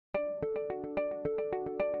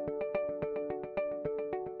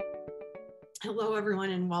Hello,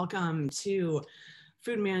 everyone, and welcome to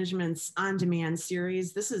Food Management's On Demand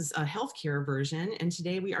series. This is a healthcare version, and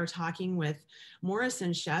today we are talking with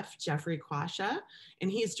Morrison chef Jeffrey Quasha,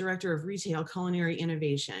 and he is Director of Retail Culinary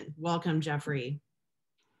Innovation. Welcome, Jeffrey.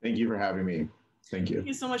 Thank you for having me. Thank you. Thank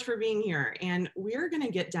you so much for being here. And we're going to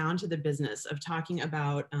get down to the business of talking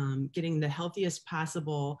about getting the healthiest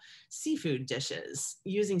possible seafood dishes,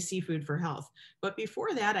 using seafood for health. But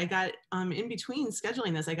before that, I got in between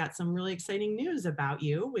scheduling this, I got some really exciting news about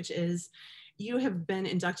you, which is you have been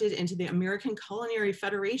inducted into the American Culinary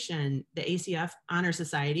Federation, the ACF Honor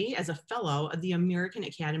Society, as a fellow of the American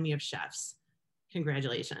Academy of Chefs.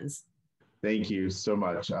 Congratulations. Thank you so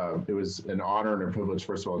much. It was an honor and a privilege,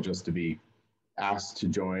 first of all, just to be asked to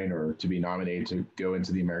join or to be nominated to go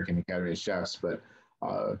into the American Academy of Chefs, but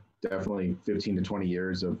definitely 15 to 20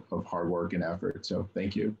 years of hard work and effort. So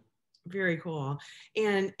thank you. Very cool.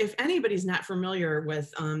 And if anybody's not familiar with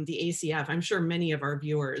the ACF, I'm sure many of our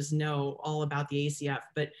viewers know all about the ACF,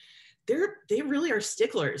 but they really are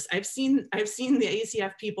sticklers. I've seen the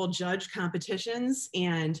ACF people judge competitions,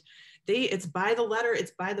 and it's by the letter,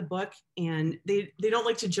 it's by the book, and they don't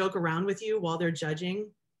like to joke around with you while they're judging.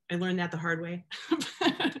 I learned that the hard way.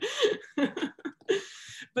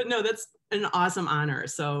 But no, that's an awesome honor.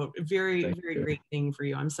 So very great thing for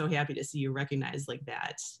you. I'm so happy to see you recognized like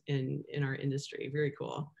that in our industry. Very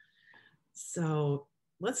cool. So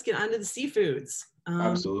let's get on to the seafoods.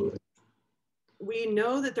 Absolutely. We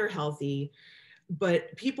know that they're healthy,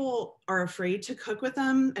 but people are afraid to cook with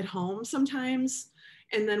them at home sometimes.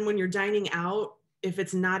 And then when you're dining out, if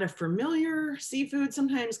it's not a familiar seafood,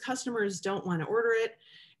 sometimes customers don't want to order it.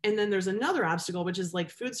 And then there's another obstacle, which is like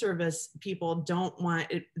food service people don't want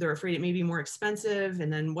it. They're afraid it may be more expensive.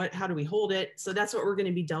 And then how do we hold it? So that's what we're going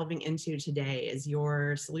to be delving into today, is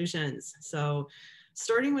your solutions. So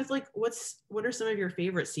starting with like, what are some of your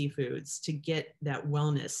favorite seafoods to get that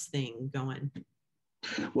wellness thing going?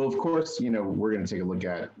 Well, of course, we're going to take a look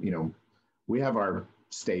at, we have our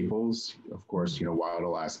staples, of course, wild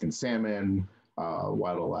Alaskan salmon,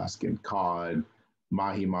 wild Alaskan cod,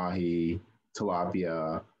 mahi-mahi,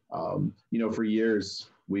 tilapia. For years,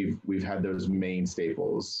 we've had those main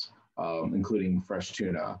staples, including fresh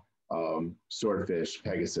tuna, swordfish,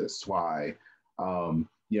 pegasus, swai, and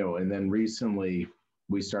then recently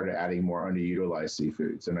we started adding more underutilized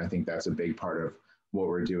seafoods. And I think that's a big part of what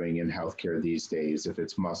we're doing in healthcare these days, if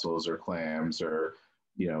it's mussels or clams or,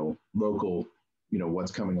 local,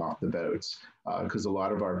 what's coming off the boats, because a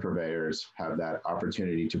lot of our purveyors have that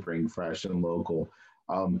opportunity to bring fresh and local.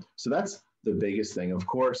 So that's the biggest thing. Of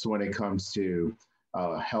course, when it comes to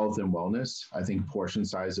health and wellness, I think portion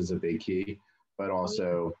size is a big key, but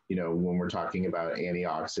also, when we're talking about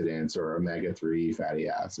antioxidants or omega-3 fatty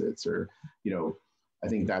acids, or, I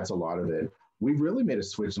think that's a lot of it. We've really made a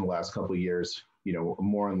switch in the last couple of years,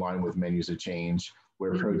 more in line with menus of change,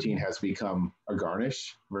 where protein has become a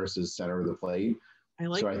garnish versus center of the plate.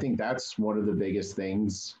 I think that's one of the biggest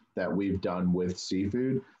things that we've done with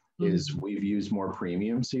seafood is we've used more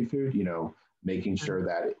premium seafood, making sure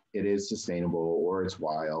that it is sustainable or it's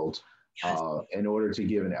wild, in order to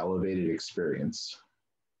give an elevated experience.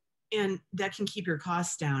 And that can keep your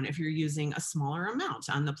costs down if you're using a smaller amount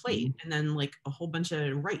on the plate, and then like a whole bunch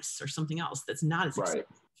of rice or something else that's not as expensive,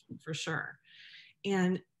 for sure.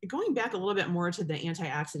 And going back a little bit more to the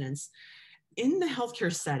antioxidants in the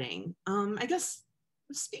healthcare setting, I guess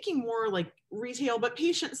speaking more like retail, but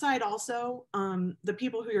patient side also, the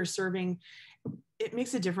people who you're serving, it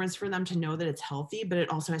makes a difference for them to know that it's healthy, but it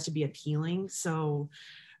also has to be appealing. So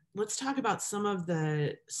let's talk about some of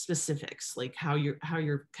the specifics, like how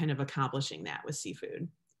you're kind of accomplishing that with seafood.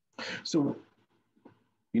 So,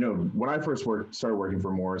 when I first started working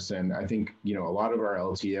for Morrison, I think, a lot of our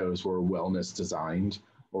LTOs were wellness designed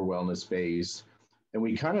or wellness based. And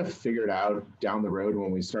we kind of figured out down the road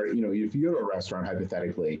when we started, if you go to a restaurant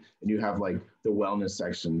hypothetically and you have like the wellness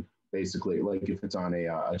section, basically, like if it's on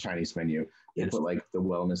a Chinese menu, they put like the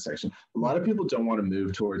wellness section. A lot of people don't want to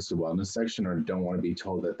move towards the wellness section or don't want to be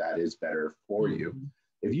told that that is better for you.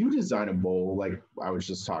 If you design a bowl, like I was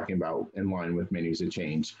just talking about, in line with menus of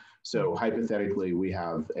change. So hypothetically, we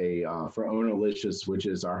have for Onalicious, which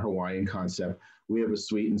is our Hawaiian concept, we have a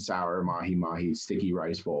sweet and sour mahi-mahi sticky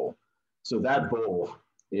rice bowl. So that bowl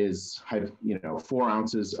is, 4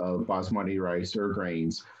 ounces of basmati rice or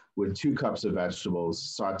grains with 2 cups of vegetables,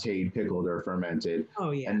 sauteed, pickled, or fermented,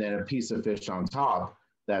 and then a piece of fish on top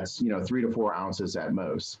that's, 3 to 4 ounces at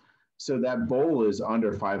most. So that bowl is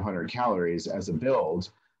under 500 calories as a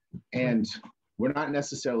build, and we're not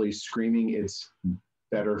necessarily screaming it's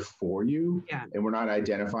better for you. Yeah. And we're not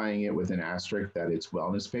identifying it with an asterisk that it's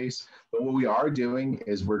wellness based. But what we are doing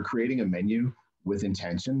is we're creating a menu with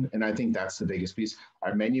intention. And I think that's the biggest piece.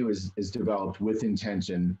 Our menu is developed with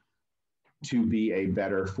intention to be a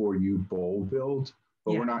better for you bowl build,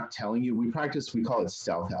 but we're not telling you. We call it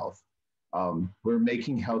stealth health. We're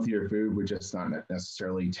making healthier food. We're just not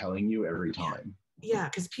necessarily telling you every time. Yeah,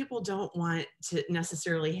 because people don't want to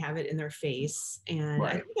necessarily have it in their face. And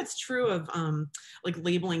I think that's true of like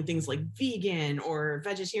labeling things like vegan or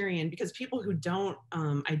vegetarian, because people who don't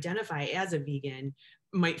identify as a vegan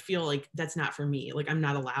might feel like that's not for me. Like I'm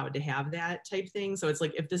not allowed to have that type thing. So it's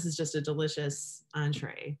like, if this is just a delicious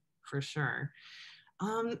entree, for sure.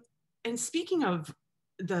 And speaking of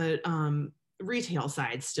the retail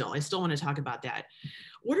side I still want to talk about that.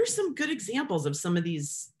 What are some good examples of some of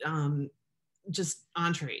these just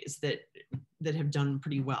entrees that have done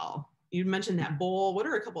pretty well? You mentioned that bowl. What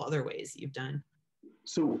are a couple other ways that you've done?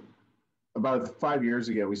 So about 5 years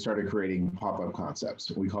ago, we started creating pop-up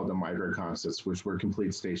concepts. We called them micro concepts, which were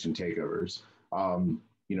complete station takeovers.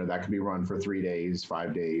 That could be run for 3 days,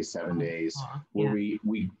 5 days, 7 days, where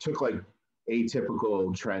we took like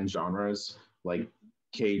atypical trend genres like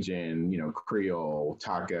Cajun, Creole,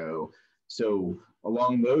 taco. So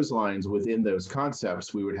along those lines, within those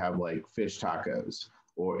concepts, we would have like fish tacos,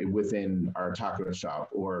 or within our taco shop,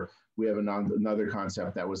 or we have another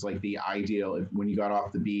concept that was like the ideal when you got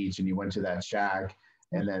off the beach and you went to that shack,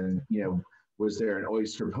 and then, was there an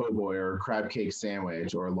oyster po' boy or a crab cake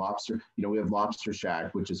sandwich or a lobster? We have Lobster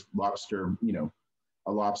Shack, which is lobster,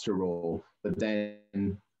 a lobster roll. But then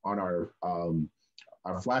on our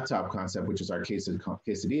flat top concept, which is our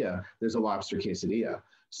quesadilla, there's a lobster quesadilla.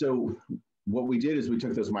 So what we did is we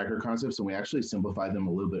took those micro concepts and we actually simplified them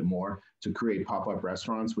a little bit more to create pop-up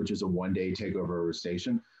restaurants, which is a one-day takeover of a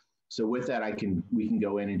station. So with that, we can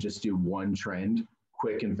go in and just do one trend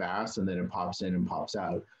quick and fast, and then it pops in and pops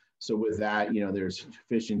out. So with that, there's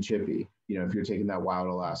fish and chippy, if you're taking that wild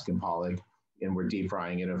Alaskan pollock, and we're deep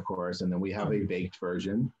frying it, of course. And then we have a baked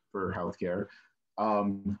version for healthcare.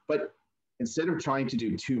 But instead of trying to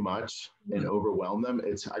do too much and overwhelm them,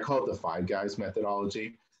 I call it the Five Guys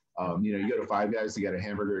methodology. You go to Five Guys to get a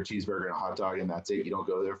hamburger, a cheeseburger, and a hot dog, and that's it. You don't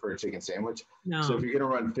go there for a chicken sandwich. No. So if you're going to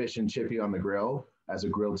run fish and chippy on the grill as a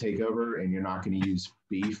grill takeover, and you're not going to use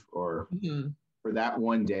beef or for that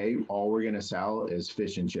one day, all we're going to sell is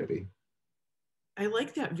fish and chippy. I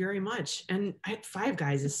like that very much. And Five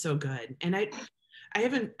Guys is so good. And I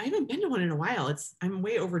haven't been to one in a while. I'm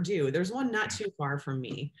way overdue. There's one not too far from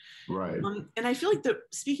me. Right. And I feel like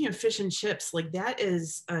speaking of fish and chips, like that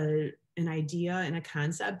is an idea and a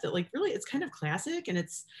concept that like really it's kind of classic. And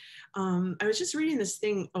it's I was just reading this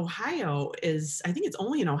thing. Ohio I think it's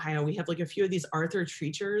only in Ohio. We have like a few of these Arthur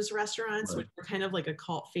Treacher's restaurants, which are kind of like a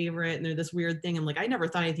cult favorite. And they're this weird thing. And like, I never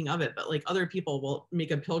thought anything of it, but like other people will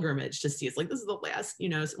make a pilgrimage to see. It's like, this is the last,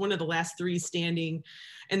 one of the last three standing,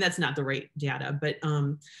 and that's not the right data, but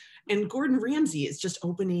and Gordon Ramsay is just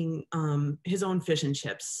opening his own fish and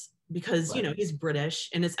chips because, he's British.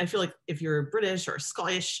 And I feel like if you're British or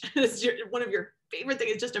Scottish, it's one of your favorite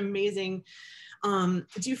things. It's just amazing. Do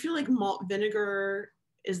you feel like malt vinegar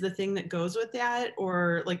is the thing that goes with that?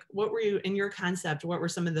 Or like, what were you, in your concept, what were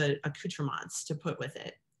some of the accoutrements to put with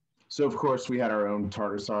it? So of course we had our own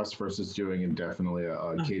tartar sauce versus doing definitely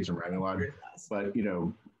a Cajun remoulade. But,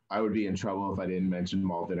 I would be in trouble if I didn't mention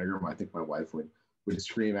malt vinegar. I think my wife would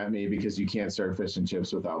scream at me because you can't serve fish and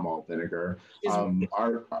chips without malt vinegar.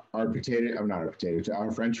 Our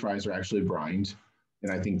French fries are actually brined,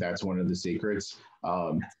 and I think that's one of the secrets.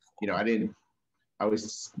 I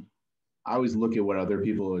always look at what other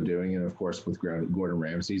people are doing, and of course with Gordon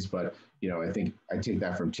Ramsay's, but I think I take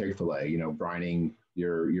that from Chick-fil-A. Brining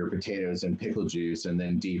your potatoes in pickle juice and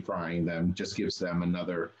then deep frying them just gives them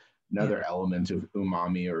another element of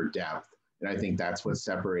umami or depth. And I think that's what's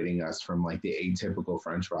separating us from like the atypical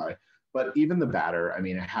French fry. But even the batter,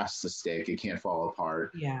 it has to stick. It can't fall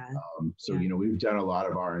apart. Yeah. We've done a lot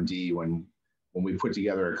of R&D when we put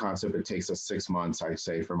together a concept. It takes us 6 months, I'd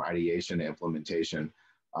say, from ideation to implementation,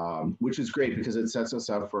 which is great because it sets us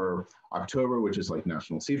up for October, which is like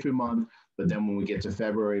National Seafood Month. But then when we get to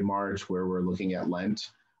February, March, where we're looking at Lent,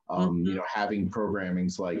 having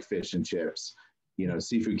programmings like fish and chips,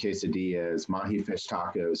 seafood quesadillas, mahi fish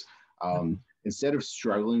tacos. Instead of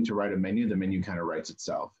struggling to write a menu, the menu kind of writes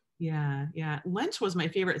itself. Yeah, yeah. Lent was my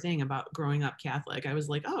favorite thing about growing up Catholic. I was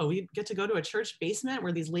like, oh, we get to go to a church basement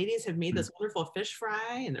where these ladies have made this wonderful fish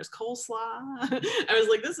fry and there's coleslaw. I was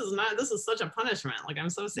like, this is such a punishment. Like,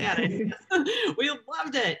 I'm so sad. We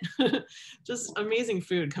loved it. Just amazing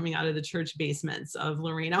food coming out of the church basements of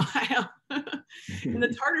Lorain, Ohio. And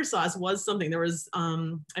the tartar sauce was something. There was,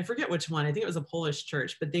 I forget which one. I think it was a Polish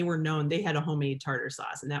church, but they were known. They had a homemade tartar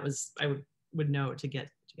sauce, and that was would know to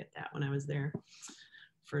get that when I was there.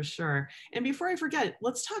 For sure. And before I forget,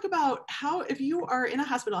 let's talk about how, if you are in a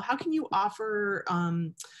hospital, how can you offer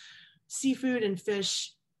seafood and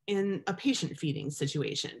fish in a patient feeding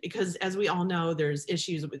situation? Because as we all know, there's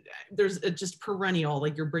issues with, there's just perennial,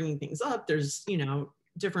 like you're bringing things up, there's, you know,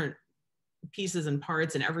 different pieces and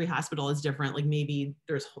parts, and every hospital is different. Like maybe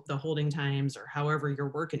there's the holding times or however you're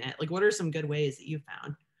working it. Like, what are some good ways that you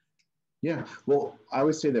found? Yeah, well, I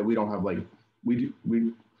would say that we don't have like, we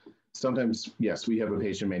sometimes, yes, we have a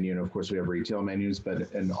patient menu, and of course we have retail menus, but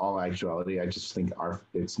in all actuality, I just think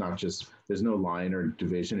it's not just, there's no line or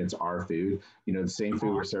division, it's our food. You know, the same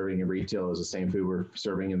food we're serving in retail is the same food we're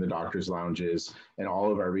serving in the doctor's lounges and all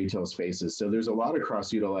of our retail spaces. So there's a lot of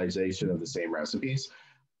cross utilization of the same recipes.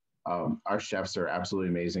 Our chefs are absolutely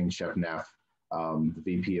amazing. Chef Neff, the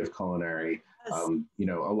VP of culinary, you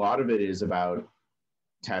know, a lot of it is about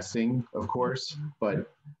testing, of course, but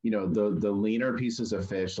you know, the leaner pieces of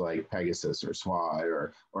fish like Pegasus or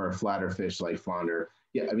swai, or a flatter fish like flounder,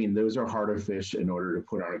 yeah, I mean, those are harder fish in order to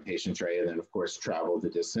put on a patient tray and then of course travel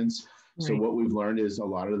the distance. Right. So what we've learned is a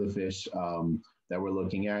lot of the fish that we're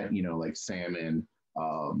looking at, you know, like salmon,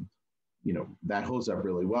 you know, that holds up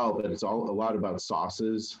really well, but it's all a lot about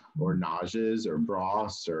sauces or nages or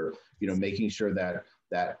broths, or, you know, making sure that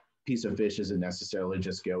that piece of fish isn't necessarily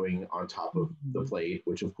just going on top of the plate,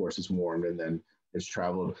 which of course is warmed and then it's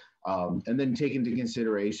traveled. And then take into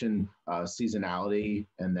consideration seasonality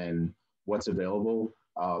and then what's available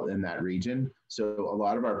in that region. So a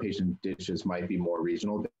lot of our patient dishes might be more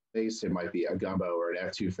regional based. It might be a gumbo or an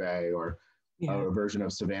etouffee, or a version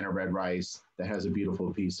of Savannah red rice that has a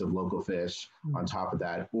beautiful piece of local fish on top of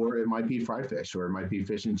that. Or it might be fried fish, or it might be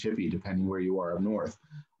fish and chippy, depending where you are up north.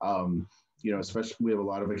 You know, especially we have a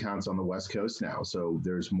lot of accounts on the West Coast now, so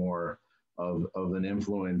there's more of an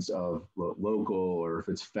influence of local, or if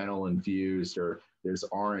it's fennel infused, or there's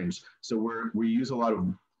orange. So we use a lot of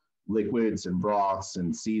liquids and broths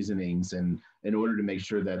and seasonings, and in order to make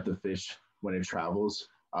sure that the fish, when it travels,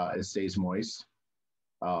 it stays moist.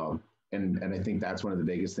 And I think that's one of the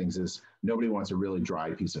biggest things is nobody wants a really dry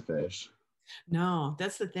piece of fish. No,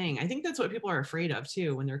 that's the thing. I think that's what people are afraid of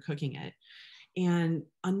too when they're cooking it. And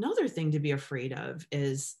another thing to be afraid of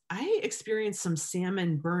is I experienced some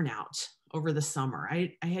salmon burnout over the summer.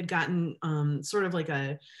 I had gotten sort of like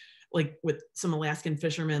with some Alaskan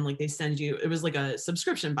fishermen, like they send you, it was like a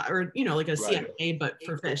subscription, or, you know, like a CFA, but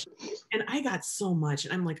for fish. And I got so much,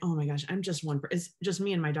 and I'm like, oh my gosh, I'm just it's just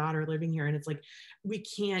me and my daughter living here. And it's like, we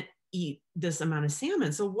can't eat this amount of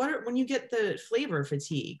salmon. So when you get the flavor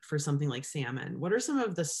fatigue for something like salmon, what are some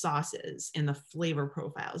of the sauces and the flavor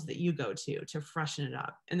profiles that you go to freshen it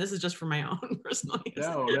up? And this is just for my own personal use.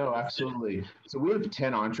 No, absolutely. So we have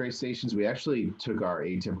 10 entree stations. We actually took our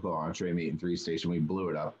atypical entree meat and 3 station. We blew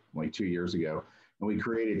it up like 2 years ago, and we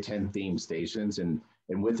created 10 theme stations. And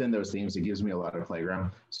within those themes, it gives me a lot of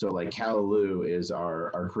playground. So like Callaloo is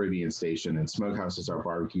our Caribbean station, and Smokehouse is our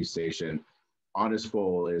barbecue station. Honest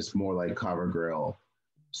Bowl is more like cover grill.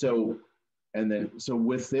 So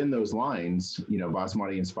within those lines, you know,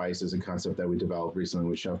 basmati and spice is a concept that we developed recently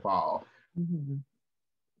with Chef Paul. Mm-hmm.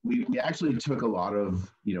 We actually took a lot of,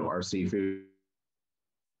 you know, our seafood,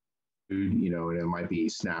 you know, and it might be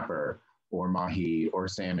snapper or mahi or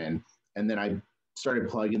salmon, and then I started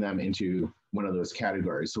plugging them into one of those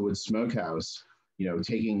categories. So with Smokehouse, you know,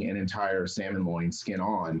 taking an entire salmon loin skin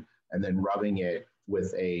on and then rubbing it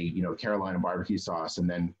with a, you know, Carolina barbecue sauce, and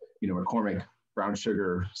then, you know, McCormick brown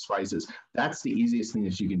sugar spices. That's the easiest thing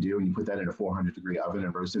that you can do. And you put that in a 400-degree oven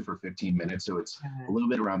and roast it for 15 minutes. So it's a little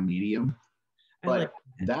bit around medium. But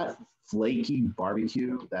that flaky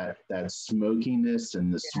barbecue, that smokiness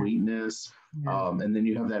and the sweetness, and then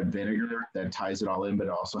you have that vinegar that ties it all in, but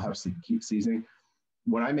it also helps to keep seasoning.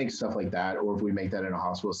 When I make stuff like that, or if we make that in a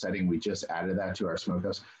hospital setting, we just added that to our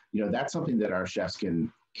smokehouse. You know, that's something that our chefs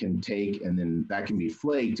can take, and then that can be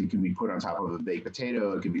flaked. It can be put on top of a baked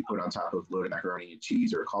potato. It can be put on top of loaded macaroni and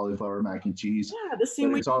cheese or cauliflower mac and cheese. Yeah, the same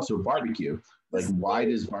but way. It's also barbecue. Like, why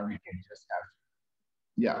does barbecue just have?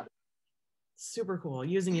 Yeah. Super cool.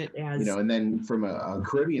 Using it as, you know, and then from a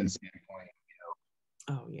Caribbean standpoint,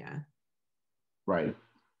 you know. Oh yeah. Right.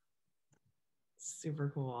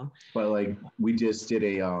 Super cool. But like we just did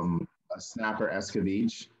a snapper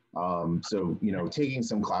escabeche So, you know, taking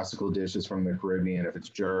some classical dishes from the Caribbean, if it's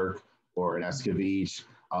jerk or an escovitch,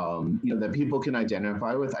 you know, that people can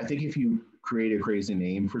identify with. I think if you create a crazy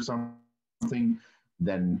name for something,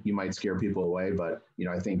 then you might scare people away. But, you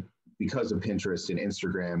know, I think because of Pinterest and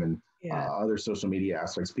Instagram and other social media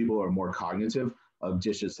aspects, people are more cognitive of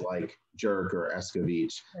dishes like jerk or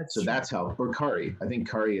escovitch. That's helped. Or curry. I think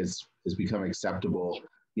curry has become acceptable.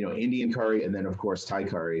 You know, Indian curry, and then of course Thai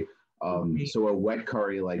curry. So a wet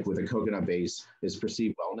curry, like with a coconut base, is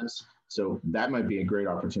perceived wellness. So that might be a great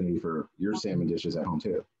opportunity for your salmon dishes at home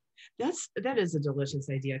too. That is a delicious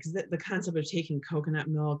idea, because the concept of taking coconut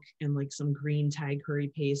milk and like some green Thai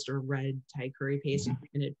curry paste or red Thai curry paste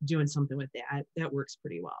and doing something with that works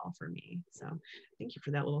pretty well for me. So thank you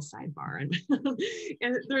for that little sidebar.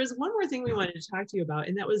 And there's one more thing we wanted to talk to you about,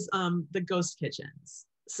 and that was the ghost kitchens.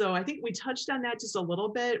 So I think we touched on that just a little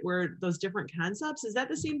bit, where those different concepts, is that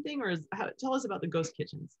the same thing, or tell us about the ghost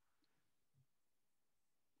kitchens?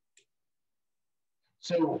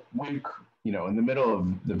 So we, you know, in the middle of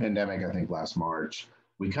the pandemic, I think last March,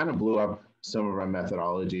 we kind of blew up some of our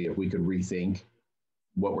methodology. If we could rethink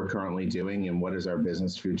what we're currently doing and what does our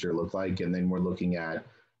business future look like, and then we're looking at,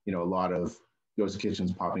 you know, a lot of ghost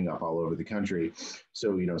kitchens popping up all over the country.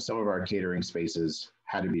 So, you know, some of our catering spaces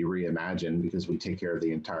had to be reimagined because we take care of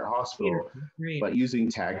the entire hospital. But using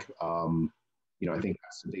tech, you know, I think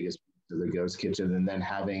that's the biggest piece of the ghost kitchen, and then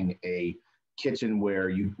having a kitchen where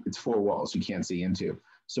it's 4 walls you can't see into.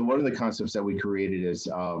 So one of the concepts that we created is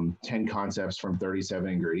 10 concepts from 37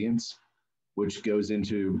 ingredients, which goes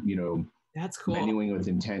into, you know, that's cool. Menuing with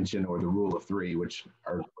intention, or the rule of 3, which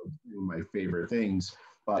are two of my favorite things.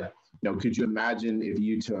 But, you know, could you imagine if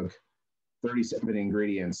you took 37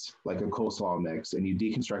 ingredients, like a coleslaw mix, and you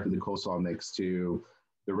deconstructed the coleslaw mix to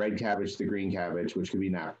the red cabbage, the green cabbage, which could be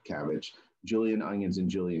nap cabbage, julienne onions, and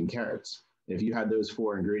julienne carrots. If you had those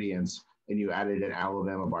 4 ingredients and you added an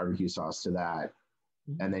Alabama barbecue sauce to that,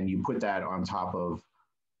 and then you put that on top of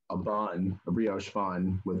a bun, a brioche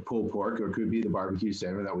bun with pulled pork, or it could be the barbecue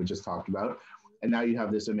salmon that we just talked about, and now you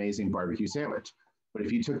have this amazing barbecue sandwich. But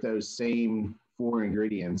if you took those same 4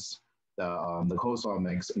 ingredients, the coleslaw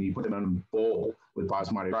mix, and you put them in a bowl with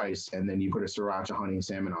basmati rice, and then you put a sriracha honey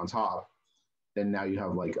salmon on top, then now you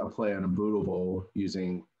have like a play on a boodle bowl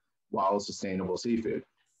using wild sustainable seafood.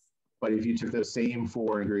 But if you took those same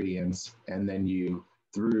 4 ingredients and then you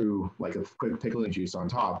threw like a quick pickling juice on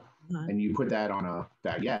top, and you put that on a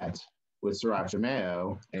baguette with sriracha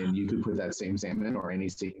mayo, and you could put that same salmon or any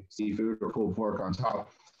seafood or pulled pork on top,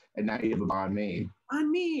 and now you have a banh mi. Banh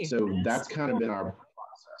mi. So that's kind of been our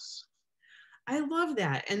process. I love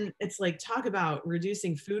that. And it's like, talk about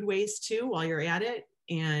reducing food waste too while you're at it,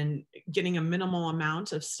 and getting a minimal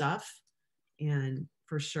amount of stuff. And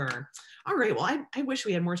for sure. All right. Well, I wish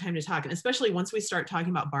we had more time to talk. And especially once we start talking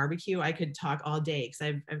about barbecue, I could talk all day,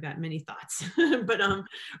 because I've got many thoughts. But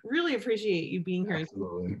really appreciate you being here.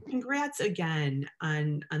 Absolutely. Congrats again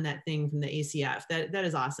on that thing from the ACF. That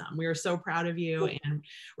is awesome. We are so proud of you, and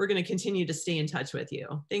we're going to continue to stay in touch with you.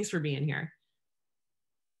 Thanks for being here.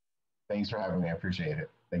 Thanks for having me. I appreciate it.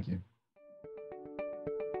 Thank you.